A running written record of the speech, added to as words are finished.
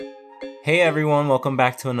Hey everyone, welcome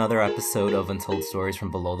back to another episode of Untold Stories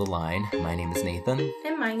from Below the Line. My name is Nathan.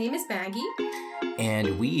 And my name is Maggie.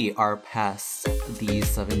 And we are past the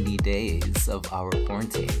 70 days of our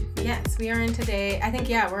quarantine. Yes, we are in today. I think,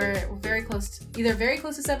 we're very close, either very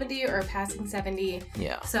close to 70 or passing 70.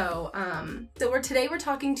 Yeah. So we're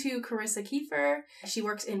talking to Carissa Kiefer. She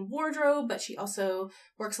works in wardrobe, but she also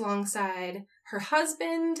works alongside her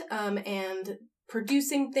husband and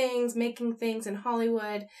producing things, making things in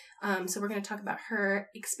Hollywood. So we're going to talk about her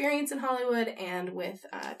experience in Hollywood and with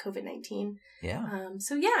COVID-19. Yeah.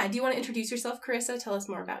 Do you want to introduce yourself, Carissa? Tell us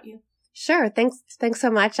more about you. Sure. Thanks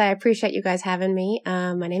so much. I appreciate you guys having me.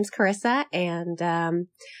 My name's Carissa, and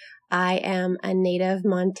I am a native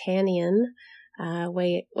Montanian.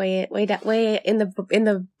 Way in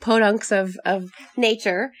the podunks of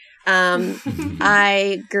nature.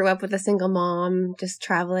 I grew up with a single mom, just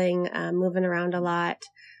traveling, moving around a lot.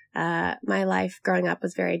 My life growing up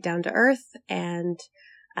was very down to earth and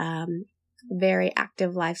very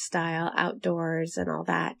active lifestyle, outdoors and all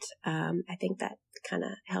that. I think that kind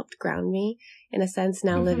of helped ground me in a sense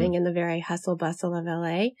now living in the very hustle bustle of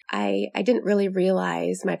LA. I didn't really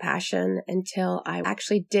realize my passion until I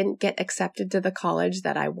actually didn't get accepted to the college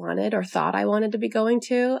that I wanted or thought I wanted to be going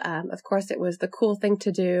to. Of course, it was the cool thing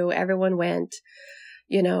to do. Everyone went,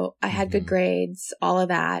 I had good grades, all of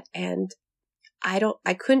that. And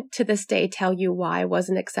I couldn't to this day tell you why I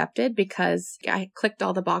wasn't accepted because I clicked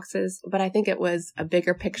all the boxes, but I think it was a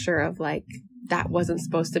bigger picture of like, that wasn't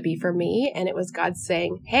supposed to be for me. And it was God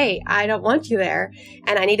saying, hey, I don't want you there.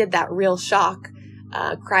 And I needed that real shock,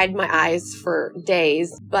 cried my eyes for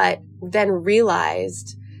days, but then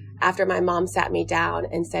realized after my mom sat me down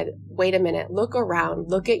and said, wait a minute, look around,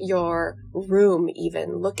 look at your room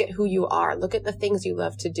even, look at who you are, look at the things you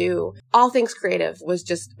love to do. All things creative was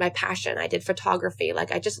just my passion. I did photography.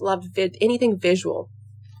 Like I just loved anything visual.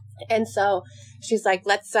 And so she's like,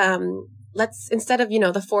 let's instead of,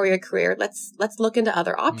 the 4-year career, let's look into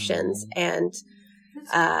other options. And,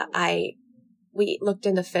 we looked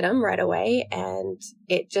into FIDM right away and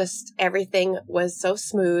everything was so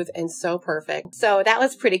smooth and so perfect. So that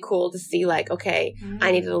was pretty cool to see like, okay,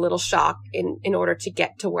 I needed a little shock in order to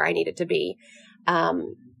get to where I needed to be.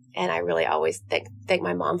 And I really always thank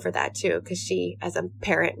my mom for that too, because she, as a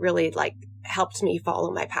parent, really like helped me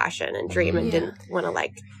follow my passion and dream and didn't want to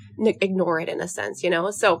like ignore it in a sense,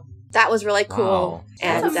 So that was really cool. Wow.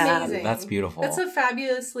 And that's amazing. That's beautiful. That's a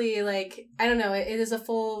fabulously, it is a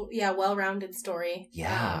full, well-rounded story.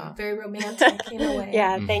 Yeah. Very romantic in a way.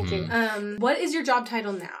 Yeah, thank you. What is your job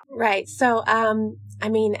title now? Right. So,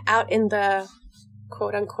 out in the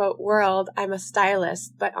quote unquote world, I'm a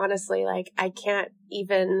stylist, but honestly, I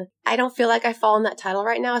don't feel like I fall in that title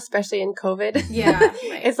right now, especially in COVID. Yeah.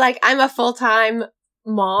 Right. It's like I'm a full-time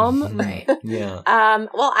mom. Right. Yeah.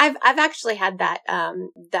 Well, I've actually had that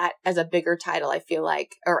as a bigger title, I feel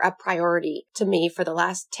like, or a priority to me for the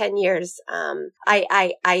last 10 years.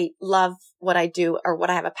 I love what I do or what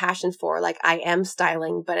I have a passion for. Like I am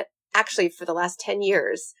styling, but actually for the last 10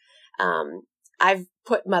 years, I've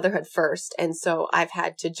put motherhood first. And so I've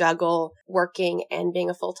had to juggle working and being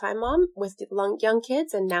a full-time mom with young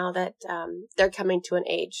kids. And now that, they're coming to an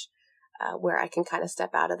age, where I can kind of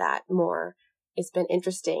step out of that more. It's been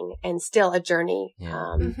interesting and still a journey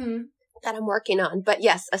that I'm working on. But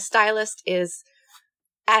yes, a stylist is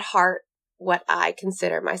at heart what I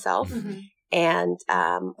consider myself. And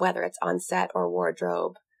whether it's on set or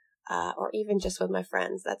wardrobe or even just with my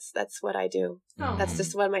friends, that's what I do. Oh. That's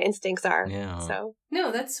just what my instincts are. Yeah. So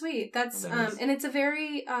no, that's sweet. That's and it's a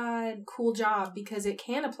very cool job because it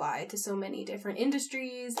can apply to so many different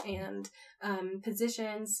industries and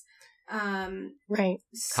positions. Right.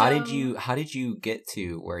 So, how did you get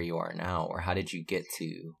to where you are now, or how did you get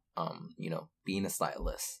to being a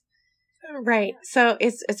stylist? Right. So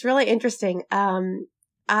it's really interesting.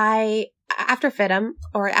 After FIDM,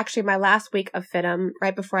 or actually my last week of FIDM,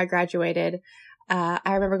 right before I graduated, I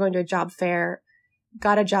remember going to a job fair,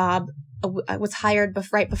 got a job. I was hired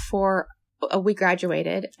right before we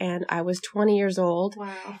graduated, and I was 20 years old.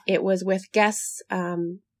 Wow. It was with Guess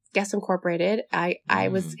Incorporated. I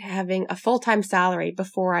was having a full-time salary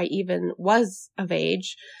before I even was of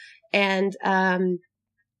age. And,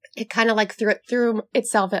 it kind of like threw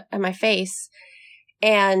itself at my face.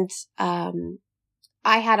 And,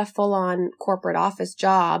 I had a full-on corporate office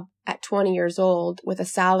job at 20 years old with a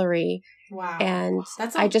salary. Wow. And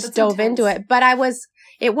I just dove into it, but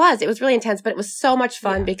it was really intense, but it was so much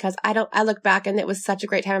fun because I look back and it was such a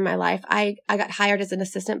great time in my life. I got hired as an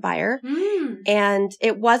assistant buyer and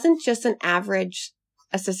it wasn't just an average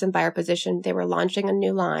assistant buyer position. They were launching a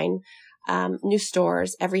new line. new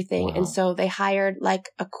stores, everything. Wow. And so they hired like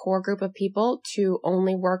a core group of people to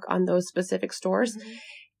only work on those specific stores.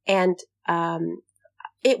 And,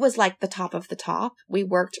 it was like the top of the top. We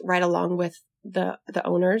worked right along with the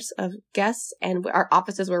owners of Guess, and our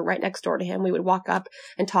offices were right next door to him. We would walk up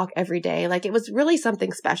and talk every day. Like it was really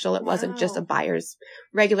something special. It wasn't just a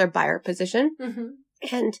regular buyer position.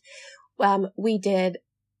 And, we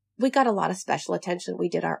got a lot of special attention. We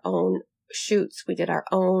did our own shoots. We did our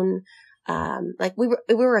own, we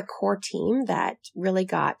were a core team that really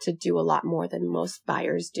got to do a lot more than most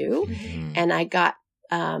buyers do. And I got,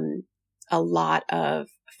 a lot of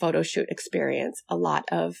photo shoot experience, a lot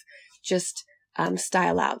of just,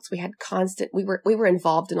 style outs. We had we were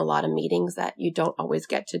involved in a lot of meetings that you don't always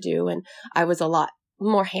get to do. And I was a lot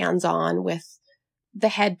more hands-on with the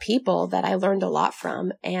head people that I learned a lot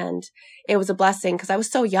from. And it was a blessing because I was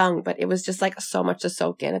so young, but it was just like so much to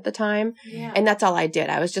soak in at the time. Yeah. And that's all I did.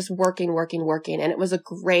 I was just working. And it was a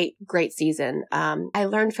great, great season. I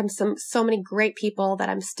learned from so many great people that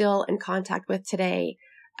I'm still in contact with today.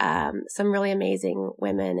 Some really amazing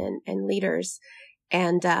women and leaders.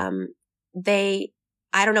 And,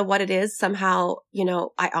 I don't know what it is. Somehow,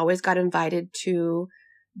 I always got invited to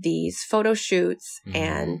these photo shoots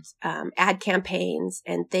and, ad campaigns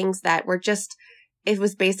and things that were it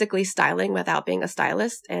was basically styling without being a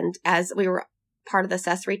stylist. And as we were part of the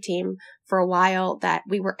accessory team for a while, that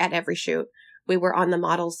we were at every shoot. We were on the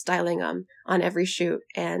models styling them on every shoot.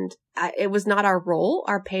 And it was not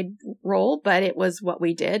our paid role, but it was what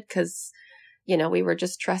we did because, we were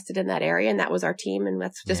just trusted in that area and that was our team. And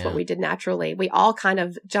that's just what we did naturally. We all kind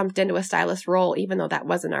of jumped into a stylist role, even though that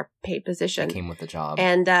wasn't our paid position. It came with the job.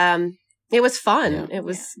 And it was fun. Yeah. It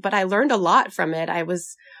was, but I learned a lot from it. I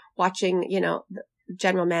was watching,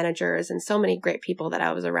 general managers and so many great people that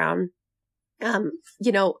I was around,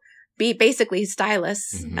 be basically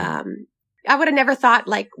stylists. I would have never thought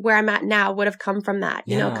like where I'm at now would have come from that,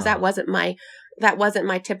 because that wasn't my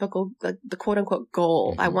typical, the quote unquote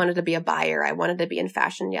goal. I wanted to be a buyer. I wanted to be in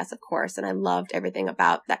fashion. Yes, of course. And I loved everything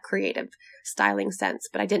about that creative styling sense,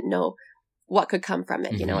 but I didn't know what could come from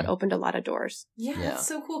it. It opened a lot of doors. Yeah, that's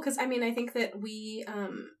so cool. Cause I think that we,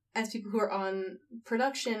 as people who are on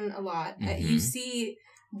production a lot, you see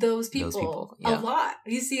those people a lot.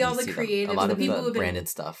 You see all the creative, the people who've been branded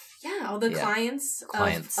stuff. Yeah, all the clients.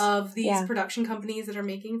 Of these production companies that are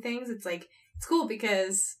making things. It's like, it's cool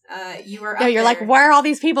because you are. Yeah, you're like, why are all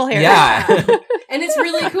these people here? Yeah, and it's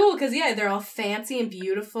really cool because they're all fancy and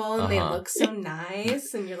beautiful and they look so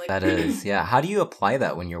nice, and you're like, that is, yeah. How do you apply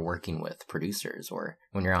that when you're working with producers or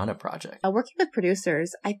when you're on a project? Working with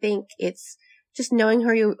producers, I think it's just knowing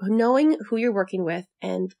who you're working with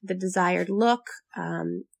and the desired look.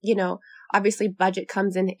 Obviously budget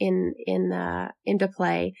comes into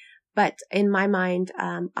play, but in my mind,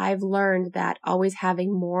 I've learned that always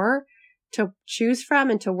having more to choose from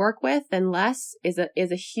and to work with than less is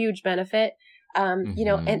a huge benefit.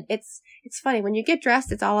 And it's funny when you get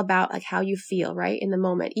dressed, it's all about like how you feel, right? In the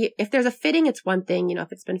moment. If there's a fitting, it's one thing,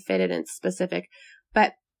 if it's been fitted and it's specific,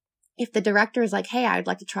 but if the director is like, hey, I'd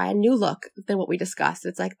like to try a new look than what we discussed,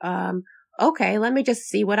 it's like, okay, let me just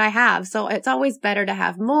see what I have. So it's always better to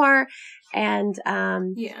have more and,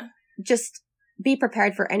 just be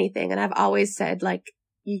prepared for anything. And I've always said like,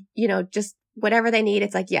 just whatever they need.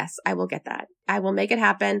 It's like, yes, I will get that. I will make it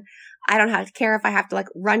happen. I don't have to care if I have to like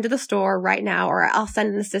run to the store right now, or I'll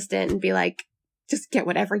send an assistant and be like, just get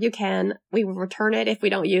whatever you can. We will return it if we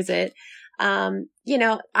don't use it.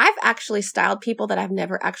 I've actually styled people that I've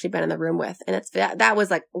never actually been in the room with. And that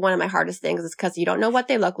was like one of my hardest things is because you don't know what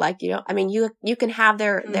they look like. You can have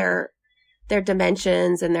their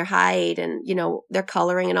dimensions and their height and, their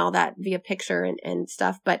coloring and all that via picture and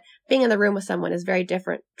stuff. But being in the room with someone is very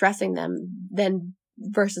different dressing them than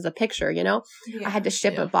versus a picture, I had to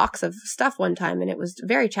ship a box of stuff one time and it was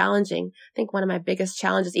very challenging. I think one of my biggest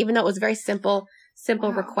challenges, even though it was a very simple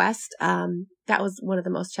request, that was one of the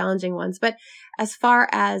most challenging ones. But as far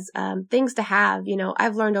as things to have,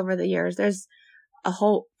 I've learned over the years, there's a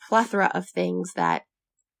whole plethora of things that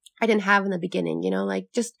I didn't have in the beginning, like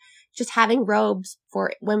just having robes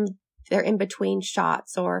for when they're in between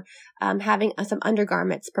shots, or having some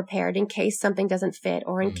undergarments prepared in case something doesn't fit,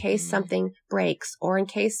 or in case something breaks, or in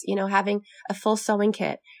case, having a full sewing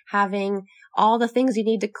kit, having all the things you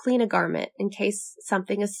need to clean a garment in case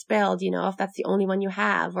something is spilled, if that's the only one you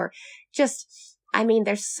have, or just,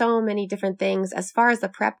 there's so many different things as far as the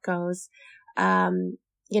prep goes.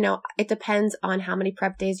 It depends on how many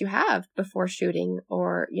prep days you have before shooting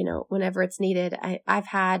or, whenever it's needed. I've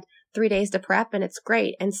had 3 days to prep and it's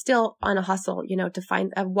great, and still on a hustle,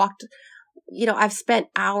 I've I've spent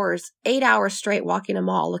 8 hours straight walking a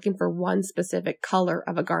mall looking for one specific color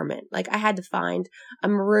of a garment. Like I had to find a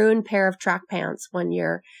maroon pair of track pants one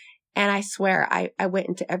year. And I swear I went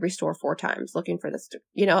into every store 4 times looking for this,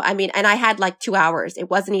 and I had like 2 hours. It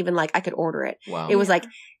wasn't even like I could order it. Wow. It was like,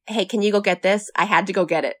 hey, can you go get this? I had to go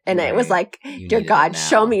get it. And it was like, You dear needed God, it now.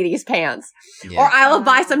 show me these pants. Yeah. Or I will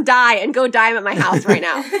buy some dye and go dye them at my house right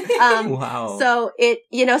now. Wow. So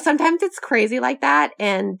sometimes it's crazy like that.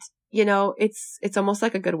 And, it's almost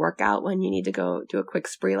like a good workout when you need to go do a quick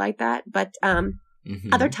spree like that. But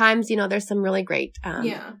Mhm. other times, there's some really great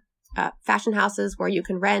fashion houses where you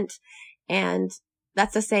can rent. And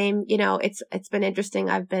that's the same, it's been interesting.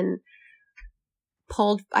 I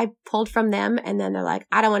pulled from them and then they're like,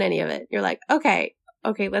 I don't want any of it. You're like, okay,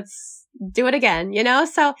 let's do it again,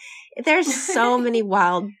 So there's so many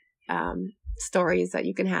wild, stories that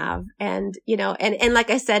you can have. And, and like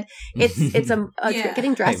I said,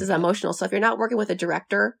 getting dressed is emotional. So if you're not working with a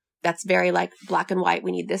director, that's very like black and white.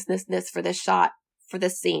 We need this, this, this for this shot, for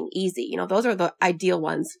this scene. Easy. Those are the ideal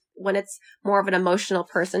ones. When it's more of an emotional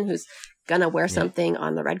person who's gonna wear something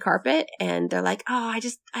on the red carpet and they're like, oh,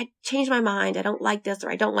 I changed my mind. I don't like this,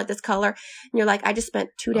 or I don't want this color. And you're like, I just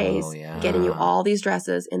spent 2 days getting you all these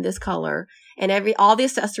dresses in this color and all the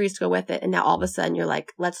accessories to go with it. And now all of a sudden you're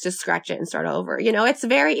like, let's just scratch it and start over. It's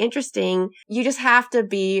very interesting. You just have to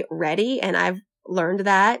be ready. And I've learned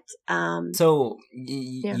that. So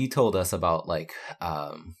you told us about like,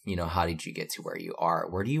 how did you get to where you are?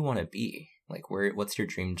 Where do you want to be? Like, what's your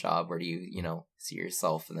dream job? Where do you, see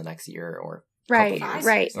yourself in the next year or right, years,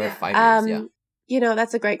 right, or 5 years?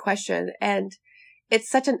 That's a great question. And it's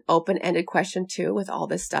such an open-ended question too, with all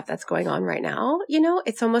this stuff that's going on right now.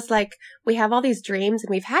 It's almost like we have all these dreams and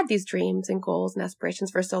we've had these dreams and goals and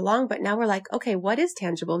aspirations for so long, but now we're like, okay, what is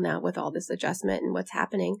tangible now with all this adjustment and what's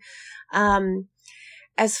happening?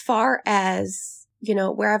 As far as,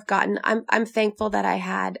 where I've gotten, I'm thankful that I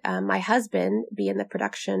had my husband be in the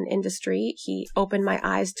production industry. He opened my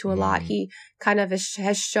eyes to a lot. He kind of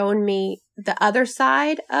has shown me the other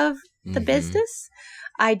side of the business.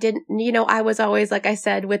 I didn't, I was always, like I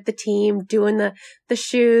said, with the team doing the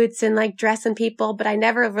shoots and like dressing people, but I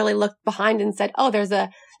never really looked behind and said, oh, there's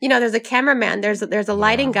a cameraman. There's a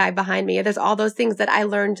lighting guy behind me. There's all those things that I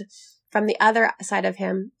learned from the other side of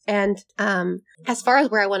him. And, as far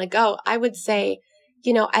as where I want to go, I would say,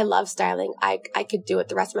 I love styling. I could do it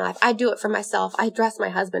the rest of my life. I do it for myself. I dress my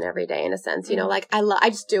husband every day in a sense, I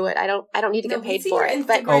just do it. I don't need to get paid for it.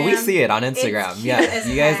 But we see it on Instagram. Yeah.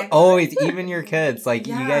 You guys always, even your kids, like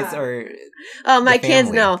you guys are. Oh, my kids,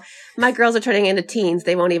 no. My girls are turning into teens.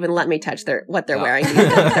 They won't even let me touch what they're wearing.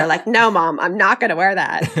 They're like, no, Mom, I'm not going to wear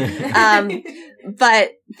that.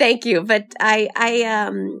 But thank you. But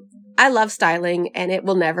I love styling and it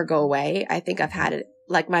will never go away. I think I've had it.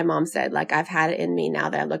 Like my mom said, like I've had it in me now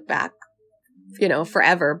that I look back,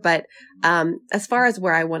 forever. But, as far as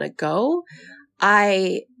where I want to go,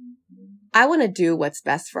 I want to do what's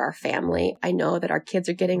best for our family. I know that our kids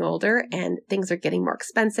are getting older and things are getting more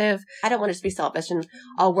expensive. I don't want to just be selfish and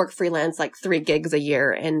I'll work freelance like 3 gigs a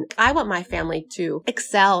year. And I want my family to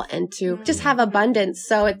excel and to just have abundance.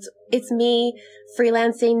 So it's me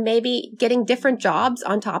freelancing, maybe getting different jobs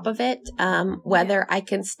on top of it. Whether I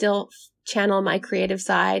can still channel my creative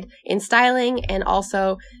side in styling and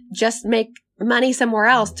also just make money somewhere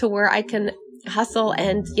else to where I can hustle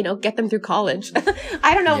and, get them through college.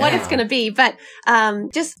 I don't know what it's going to be, but,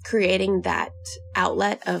 just creating that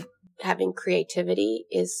outlet of having creativity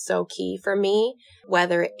is so key for me,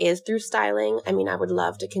 whether it is through styling. I mean, I would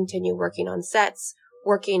love to continue working on sets,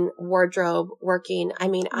 working wardrobe,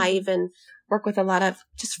 I even work with a lot of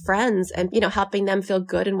just friends and, helping them feel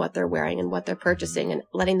good in what they're wearing and what they're purchasing and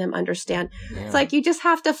letting them understand. Yeah. It's like, you just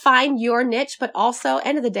have to find your niche, but also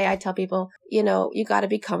end of the day, I tell people, you got to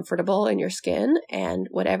be comfortable in your skin and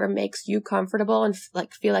whatever makes you comfortable and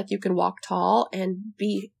feel like you can walk tall and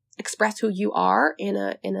express who you are in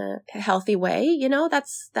a healthy way.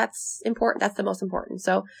 That's important. That's the most important.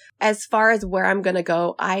 So as far as where I'm going to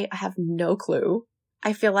go, I have no clue.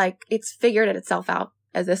 I feel like it's figured itself out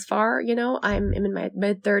as this far, I'm in my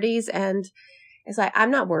mid-30s and it's like,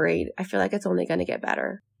 I'm not worried. I feel like it's only going to get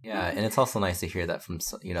better. Yeah. And it's also nice to hear that from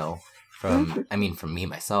from me,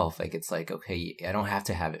 myself. Like, it's like, okay, I don't have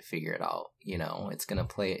to have it figured out. It's going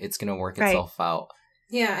to work itself out.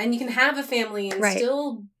 Yeah. And you can have a family and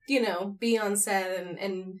still, be on set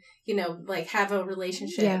and have a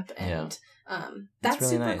relationship. Yeah. And that's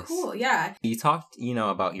really super nice. cool. Yeah. You talked,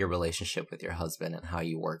 about your relationship with your husband and how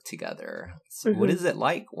you work together. So what is it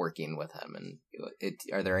like working with him? And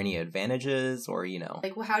are there any advantages or,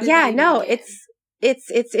 Like, well, how did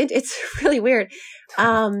it's really weird.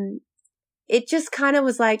 it just kind of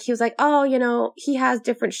was like, he was like, oh, he has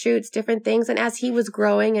different shoots, different things. And as he was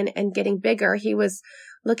growing and getting bigger, he was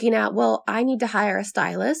looking at, well, I need to hire a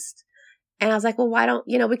stylist. And I was like, well, why don't,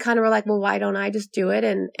 we kind of were like, well, why don't I just do it?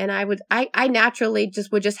 And I naturally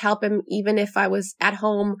would just help him, even if I was at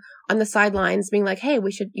home on the sidelines being like, hey,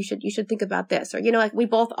 you should think about this. Or, like we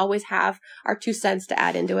both always have our 2 cents to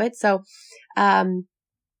add into it. So,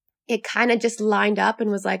 it kind of just lined up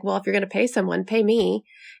and was like, well, if you're going to pay someone, pay me.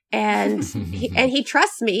 And he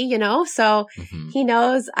trusts me, so he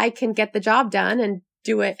knows I can get the job done and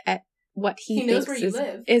do it at what he thinks knows where you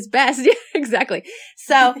live. Is best. Yeah, exactly.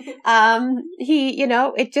 So, it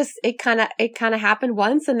kind of happened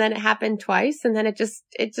once, and then it happened twice. And then it just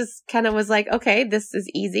kind of was like, okay, this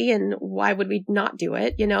is easy. And why would we not do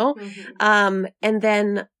it? And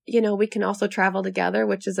then, we can also travel together,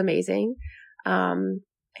 which is amazing. And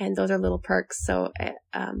those are little perks. So,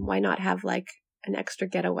 why not have like an extra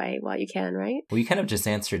getaway while you can, right? Well, you kind of just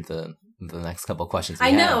answered the next couple of questions. I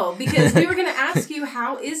know, because we were going to ask you,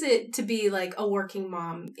 how is it to be like a working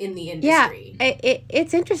mom in the industry? Yeah,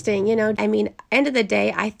 it's interesting. End of the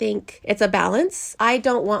day, I think it's a balance. I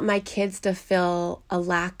don't want my kids to feel a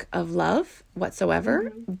lack of love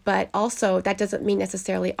whatsoever, but also that doesn't mean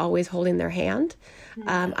necessarily always holding their hand.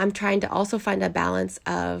 I'm trying to also find a balance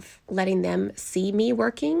of letting them see me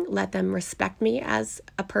working, let them respect me as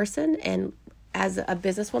a person and as a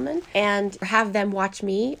businesswoman, and have them watch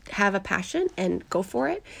me have a passion and go for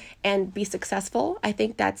it and be successful. I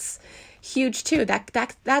think that's huge too.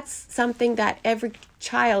 That's something that every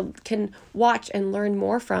child can watch and learn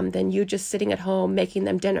more from than you just sitting at home making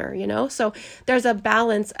them dinner, So there's a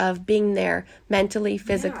balance of being there mentally,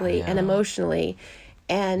 physically, and emotionally.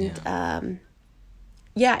 And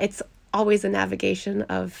it's always a navigation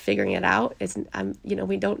of figuring it out.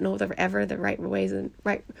 We don't know the right ways and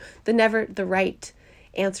the right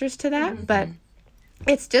answers to that, but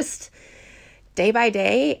it's just day by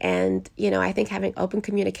day. And, I think having open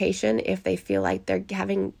communication, if they feel like they're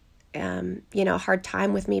having, a hard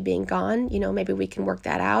time with me being gone, maybe we can work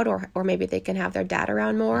that out, or maybe they can have their dad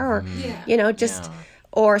around more, or,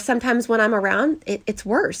 or sometimes when I'm around, it's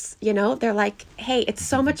worse. They're like, hey, it's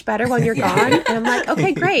so much better when you're gone. And I'm like,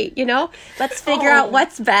 okay, great. Let's figure out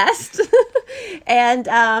what's best. And,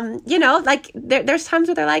 there's times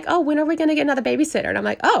where they're like, oh, when are we going to get another babysitter? And I'm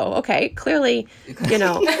like, oh, okay, clearly, we need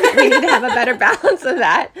to have a better balance of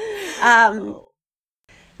that.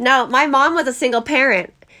 No, my mom was a single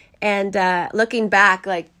parent. And looking back,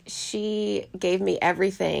 like, she gave me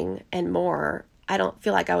everything and more. I don't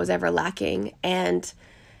feel like I was ever lacking, and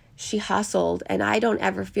she hustled, and I don't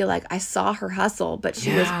ever feel like I saw her hustle, but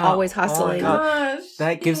she was always hustling. Oh my gosh.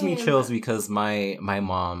 That gives me chills, because my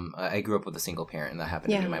mom, I grew up with a single parent, and that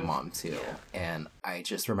happened to be my mom too. And I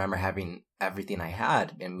just remember having everything I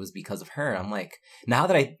had, and it was because of her. I'm like, now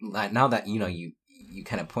that you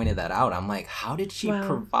kind of pointed that out, I'm like, how did she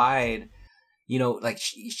provide? Like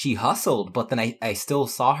she hustled, but then I still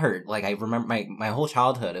saw her. Like, I remember my whole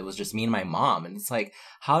childhood, it was just me and my mom. And it's like,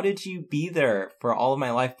 how did you be there for all of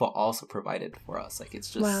my life, but also provided for us? Like, it's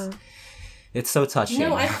just, it's so touching.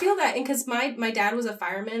 No, I feel that. And because my dad was a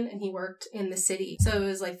fireman and he worked in the city. So it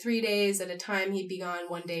was like 3 days at a time. He'd be gone,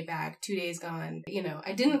 1 day back, 2 days gone.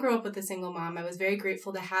 I didn't grow up with a single mom. I was very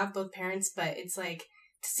grateful to have both parents, but it's like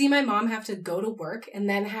to see my mom have to go to work and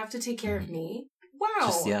then have to take care of me.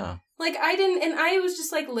 Wow. Like, I didn't, and I was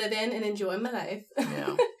just like living and enjoying my life.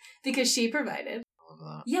 Yeah. Because she provided.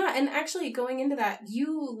 Yeah, and actually going into that,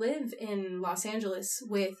 you live in Los Angeles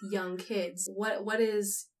with young kids. What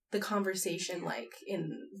is the conversation like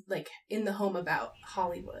in the home about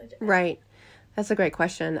Hollywood? Right. That's a great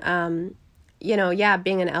question.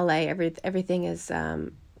 Being in LA, everything is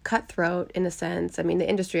cutthroat in a sense. I mean, the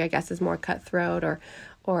industry, I guess, is more cutthroat or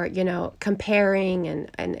comparing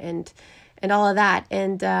and all of that.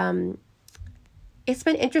 And it's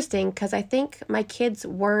been interesting because I think my kids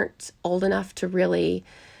weren't old enough to really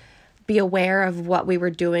be aware of what we were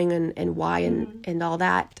doing and why and all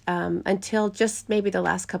that until just maybe the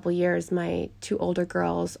last couple years. My 2 older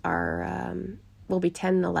girls will be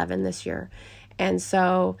 10 and 11 this year. And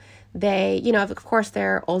so they, of course,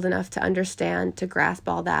 they're old enough to understand, to grasp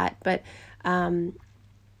all that. But I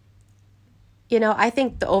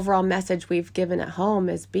think the overall message we've given at home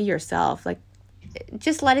is be yourself. Like,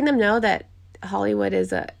 just letting them know that Hollywood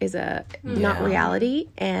is a not reality.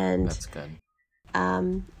 And that's good.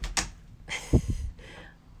 I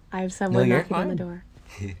have someone knocking on the door.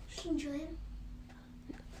 Can you join?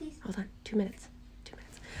 Please. Hold on. 2 minutes.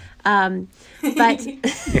 But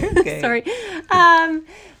sorry.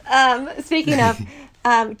 Speaking of,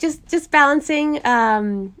 just balancing,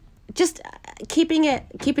 keeping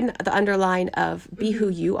the underline of be who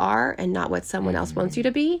you are and not what someone else wants you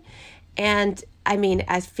to be. And I mean,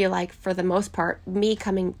 I feel like for the most part, me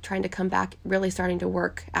trying to come back, really starting to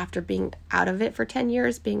work after being out of it for 10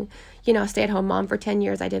 years, being, a stay-at-home mom for 10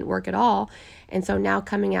 years, I didn't work at all. And so now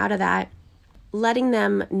coming out of that, letting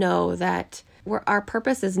them know that our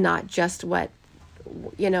purpose is not just what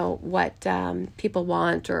people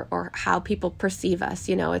want or how people perceive us.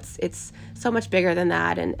 It's so much bigger than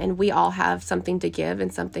that. And we all have something to give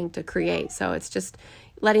and something to create. So it's just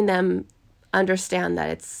letting them understand that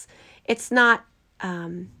it's not,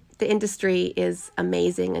 the industry is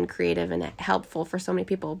amazing and creative and helpful for so many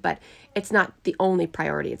people, but it's not the only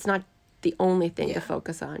priority. It's not the only thing to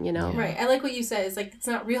focus on, Yeah. Right. I like what you said. It's like, it's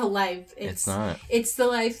not real life. It's not. It's the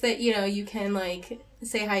life that, you can like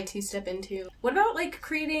say hi to, step into. What about like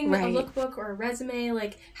creating a lookbook or a resume?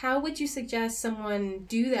 Like, how would you suggest someone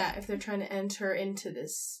do that if they're trying to enter into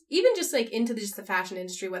this, even just like into just the fashion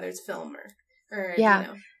industry, whether it's film or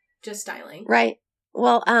just styling? Right.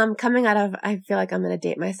 Well, coming out of, I feel like I'm going to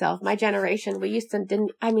date myself. My generation, we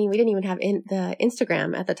didn't even have the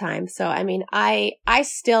Instagram at the time. So, I mean, I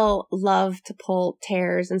still love to pull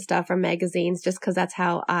tears and stuff from magazines just because that's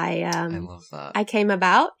how I love that. I came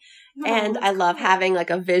about. And I love having like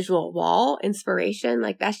a visual wall inspiration.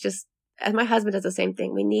 Like that's just, and my husband does the same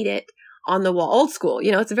thing. We need it on the wall, old school,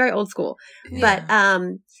 it's very old school, but,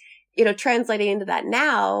 translating into that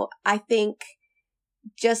now, I think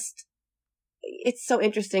just, it's so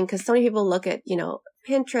interesting because so many people look at,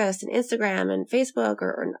 Pinterest and Instagram and Facebook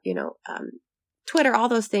or Twitter, all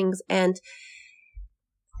those things. And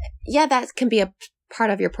that can be a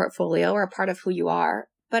part of your portfolio or a part of who you are.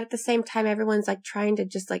 But at the same time, everyone's like trying to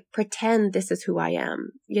just like pretend this is who I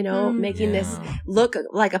am, making this look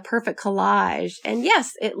like a perfect collage. And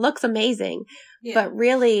yes, it looks amazing. Yeah. But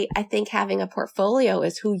really, I think having a portfolio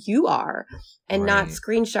is who you are and not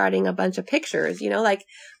screenshotting a bunch of pictures, like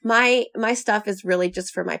my stuff is really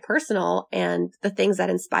just for my personal and the things that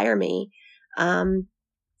inspire me.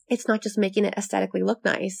 It's not just making it aesthetically look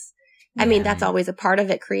nice. I mean, that's always a part of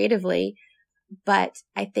it creatively, but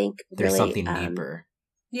I think there's something deeper.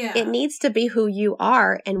 Yeah. It needs to be who you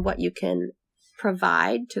are and what you can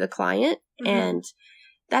provide to the client. And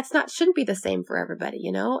that's shouldn't be the same for everybody,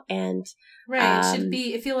 And it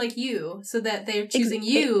should feel like you so that they're choosing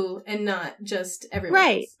you and not just everyone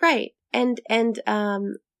else. Right. And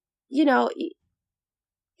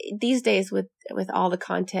these days with all the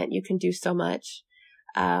content, you can do so much.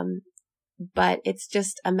 But it's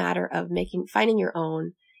just a matter of finding your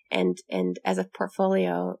own and as a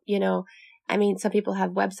portfolio, I mean, some people have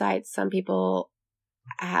websites, some people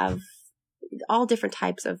have all different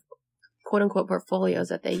types of quote unquote portfolios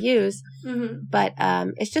that they use. But,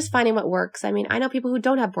 it's just finding what works. I mean, I know people who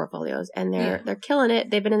don't have portfolios and they're killing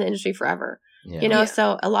it. They've been in the industry forever,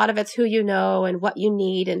 so a lot of it's who and what you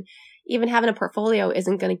need. And even having a portfolio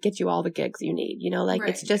isn't going to get you all the gigs you need,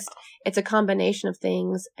 it's just, it's a combination of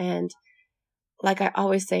things. And like I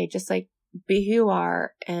always say, just like be who you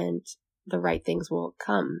are and the right things will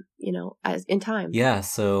come, as in time. Yeah.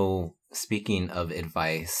 So speaking of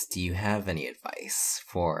advice, do you have any advice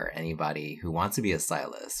for anybody who wants to be a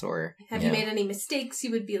stylist or have you made any mistakes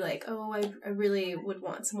you would be like, oh, I really would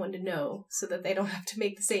want someone to know so that they don't have to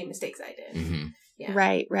make the same mistakes I did. Yeah.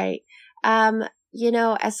 Right.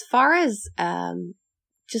 As far as,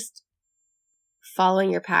 just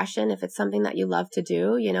following your passion, if it's something that you love to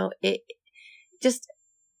do, it just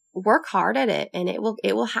work hard at it and it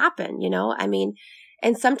will happen, I mean,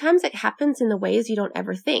 and sometimes it happens in the ways you don't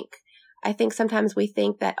ever think. I think sometimes we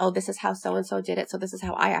think that, oh, this is how so-and-so did it, so this is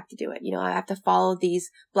how I have to do it. I have to follow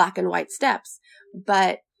these black and white steps,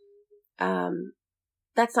 but,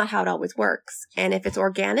 that's not how it always works. And if it's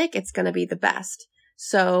organic, it's going to be the best.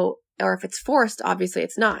 So, or if it's forced, obviously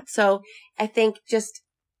it's not. So I think just,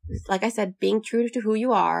 like I said, being true to who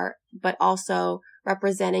you are, but also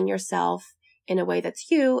representing yourself in a way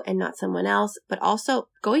that's you and not someone else, but also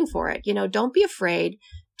going for it. Don't be afraid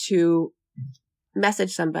to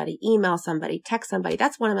message somebody, email somebody, text somebody.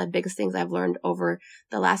 That's one of the biggest things I've learned over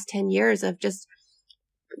the last 10 years of just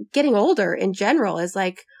getting older in general is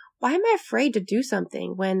like, why am I afraid to do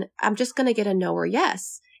something when I'm just going to get a no or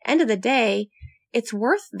yes? End of the day, it's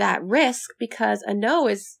worth that risk because a no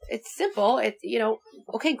it's simple. It's,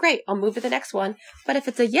 okay, great. I'll move to the next one. But if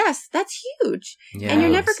it's a yes, that's huge. Yes. And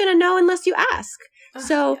you're never going to know unless you ask.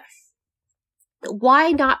 So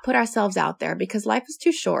why not put ourselves out there? Because life is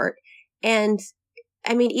too short. And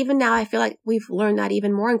I mean, even now I feel like we've learned that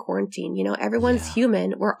even more in quarantine. Everyone's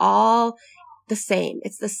human. We're all the same.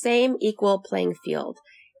 It's the same equal playing field.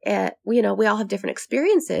 we all have different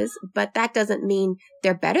experiences, but that doesn't mean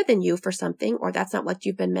they're better than you for something, or that's not what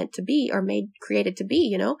you've been meant to be or created to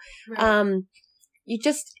be, Right. You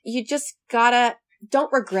just gotta,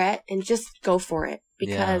 don't regret and just go for it,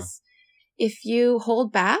 because if you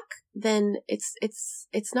hold back, then it's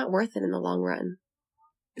not worth it in the long run.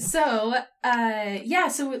 So,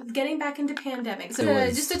 so getting back into pandemic. So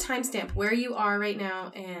just a timestamp where you are right now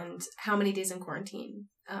and how many days in quarantine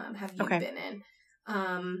have you been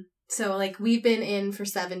in? So like we've been in for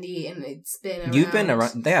 70 and it's been around. You've been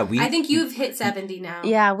around, I think you've hit 70 now.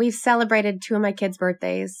 Yeah, we've celebrated 2 of my kids'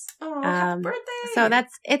 birthdays. Oh, happy birthday. So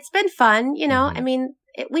it's been fun, I mean,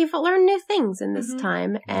 we've learned new things in this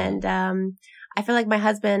time, and I feel like my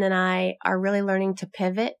husband and I are really learning to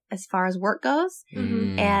pivot as far as work goes.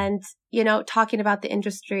 And, talking about the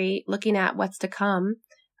industry, looking at what's to come,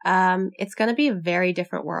 it's going to be a very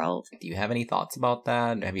different world. Do you have any thoughts about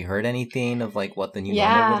that? Have you heard anything of like what the new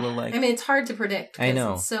normal will look like? I mean, it's hard to predict. I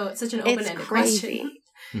know. It's such an open-ended question.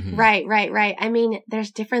 Right. I mean,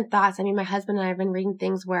 there's different thoughts. I mean, my husband and I have been reading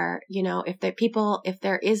things where, if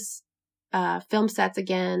there is film sets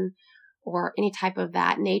again or any type of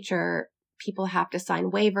that nature, people have to sign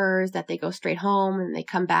waivers that they go straight home and they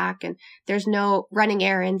come back, and there's no running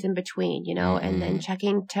errands in between, and then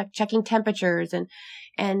checking temperatures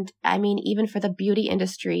and I mean, even for the beauty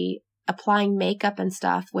industry, applying makeup and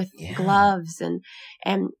stuff with gloves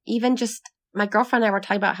and even just my girlfriend and I were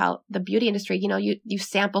talking about how the beauty industry, you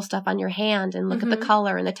sample stuff on your hand and look at the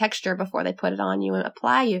color and the texture before they put it on you and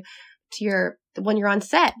apply you to when you're on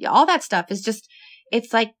set. All that stuff is just,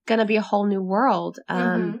 it's like going to be a whole new world.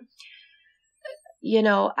 I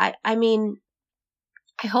mean,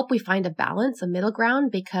 I hope we find a balance, a middle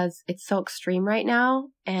ground, because it's so extreme right now.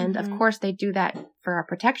 And of course they do that for our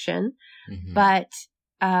protection, but,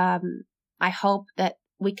 I hope that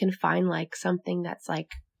we can find like something that's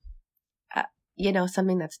like,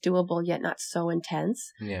 something that's doable yet not so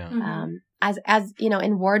intense. Yeah. As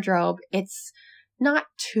in wardrobe, it's not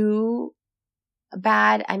too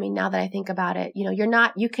bad. I mean, now that I think about it,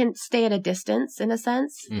 you can stay at a distance in a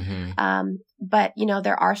sense. But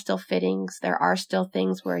there are still fittings. There are still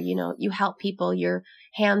things where, you help people, you're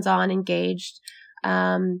hands-on engaged.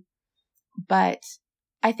 But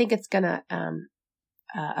I think it's going to,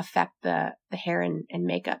 affect the hair and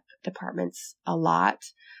makeup departments a lot.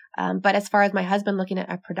 But as far as my husband looking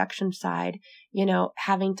at a production side,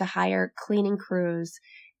 having to hire cleaning crews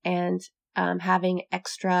and, having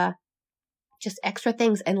extra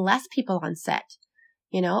things and less people on set,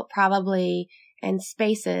 probably, and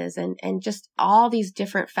spaces and just all these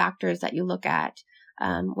different factors that you look at,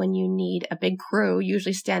 when you need a big crew,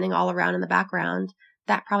 usually standing all around in the background.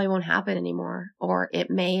 That probably won't happen anymore, or it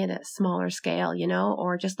may at a smaller scale,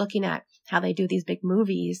 or just looking at how they do these big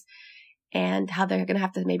movies and how they're going to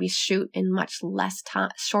have to maybe shoot in much less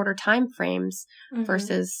shorter time frames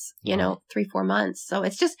versus, 3-4 months. So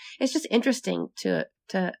it's just interesting to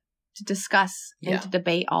discuss and to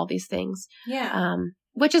debate all these things. Yeah.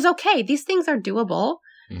 Which is okay. These things are doable.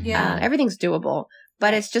 Yeah. Everything's doable,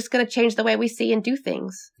 but it's just going to change the way we see and do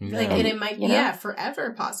things. Like, and it might,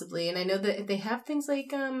 forever possibly. And I know that they have things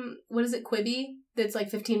like, what is it, Quibi? That's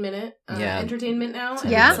like 15-minute entertainment now.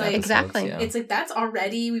 And yeah, it's like, exactly. It's like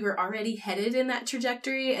we were already headed in that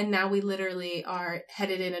trajectory, and now we literally are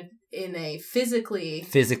headed in a physically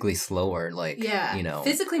slower, like,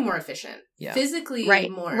 physically more efficient. Yeah. Physically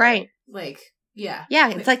more like. Yeah. Yeah.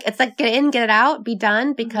 It's like get in, get it out, be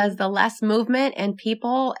done, because the less movement and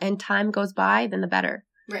people and time goes by, then the better.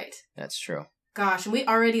 Right. That's true. Gosh, and we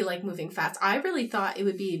already like moving fast. I really thought it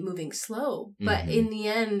would be moving slow, but in the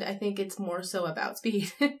end, I think it's more so about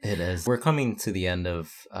speed. It is. We're coming to the end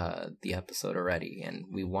of the episode already, and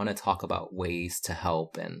we want to talk about ways to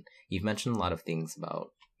help. And you've mentioned a lot of things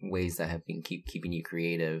about ways that have been keeping you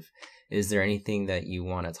creative. Is there anything that you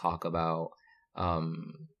want to talk about?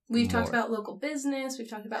 We've talked about local business. We've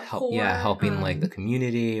talked about helping like the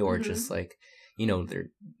community, or just like, there are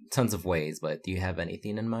tons of ways, but do you have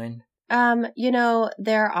anything in mind?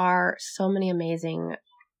 There are so many amazing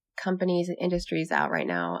companies and industries out right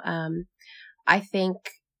now. I think,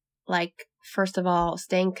 like, first of all,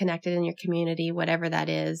 staying connected in your community, whatever that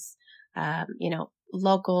is,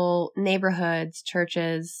 local neighborhoods,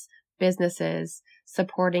 churches, businesses,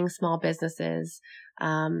 supporting small businesses.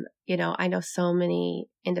 I know so many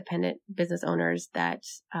independent business owners that,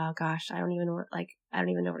 I don't even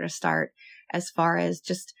know where to start as far as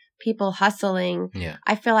just people hustling. Yeah.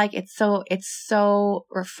 I feel like it's so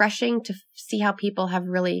refreshing to see how people have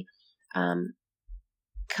really,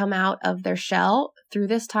 come out of their shell through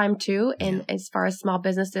this time too. And as far as small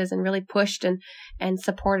businesses, and really pushed and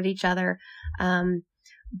supported each other.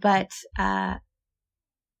 But,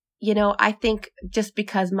 you know, I think just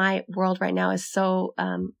because my world right now is so,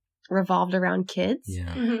 revolved around kids,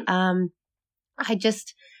 I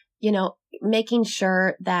just, you know, making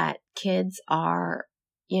sure that kids are,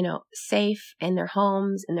 you know, safe in their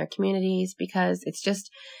homes, in their communities, because it's just,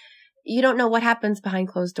 you don't know what happens behind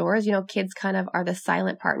closed doors. You know, kids kind of are the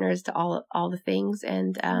silent partners to all the things.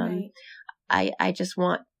 And, I just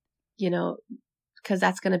want, you know, because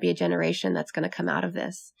that's going to be a generation that's going to come out of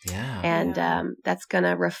this. Yeah. And, that's going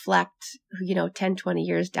to reflect, you know, 10, 20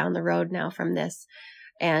 years down the road now from this.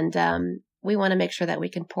 And, we want to make sure that we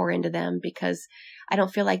can pour into them, because I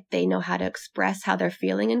don't feel like they know how to express how they're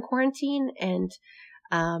feeling in quarantine, and,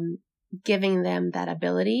 giving them that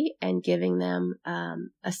ability and giving them,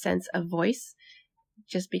 a sense of voice,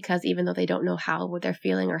 just because even though they don't know what they're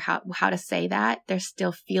feeling or how to say that, they're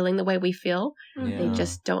still feeling the way we feel. Yeah. They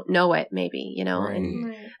just don't know it, maybe, you know, Right.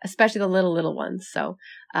 and especially the little ones. So,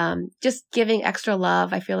 just giving extra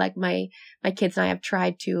love. I feel like my kids and I have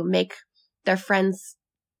tried to make their friends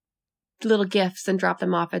little gifts and drop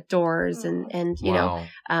them off at doors, and you know,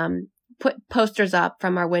 put posters up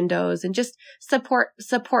from our windows, and just support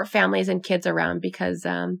families and kids around, because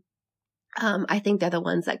I think they're the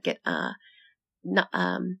ones that get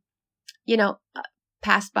you know,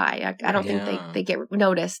 passed by. I don't think they get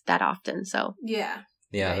noticed that often. So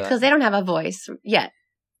because they don't have a voice yet.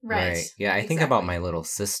 Right. Yeah, I think about my little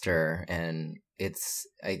sister, and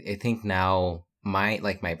I think now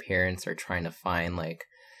my parents are trying to find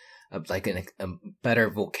a better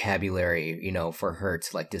vocabulary, you know, for her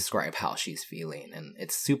to like describe how she's feeling. And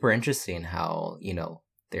it's super interesting how, you know,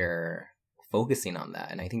 they're focusing on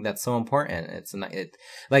that. And I think that's so important.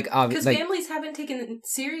 Because families haven't taken it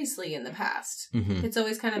seriously in the past. It's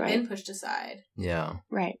always kind of been pushed aside. Yeah.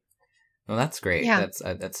 Right. Well, that's great. Yeah.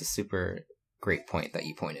 That's a super great point that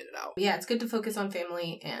you pointed it out. Yeah, it's good to focus on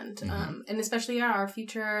family and especially our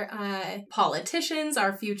future politicians,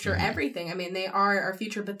 our future everything. I mean, they are our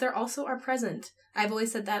future, but they're also our present. I've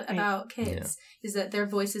always said that about kids, is that their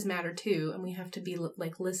voices matter too, and we have to be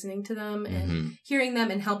like listening to them and hearing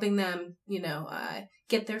them and helping them, you know,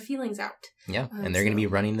 get their feelings out. Yeah, and they're going to be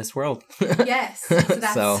running this world. Yes, so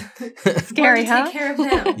that's scary, huh? Take care of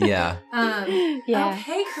them. Yeah.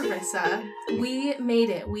 Okay, Carissa, we made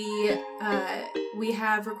it. We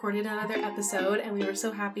have recorded another episode, and we were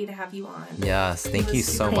so happy to have you on. Yes, thank you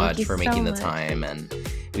so much for making the time, and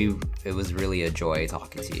it was really a joy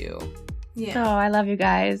talking to you. Yeah. Oh, I love you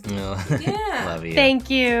guys. Yeah. Love you. Thank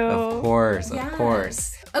you. Of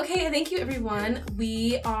course. Okay, thank you, everyone.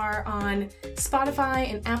 We are on Spotify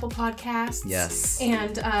and Apple Podcasts. Yes.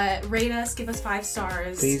 And rate us, give us 5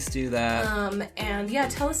 stars. Please do that. And yeah,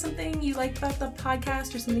 tell us something you liked about the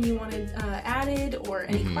podcast, or something you wanted added, or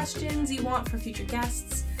any questions you want for future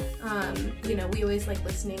guests. You know, we always like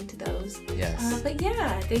listening to those. Yes. But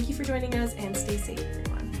yeah, thank you for joining us, and stay safe,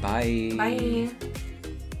 everyone. Bye. Bye.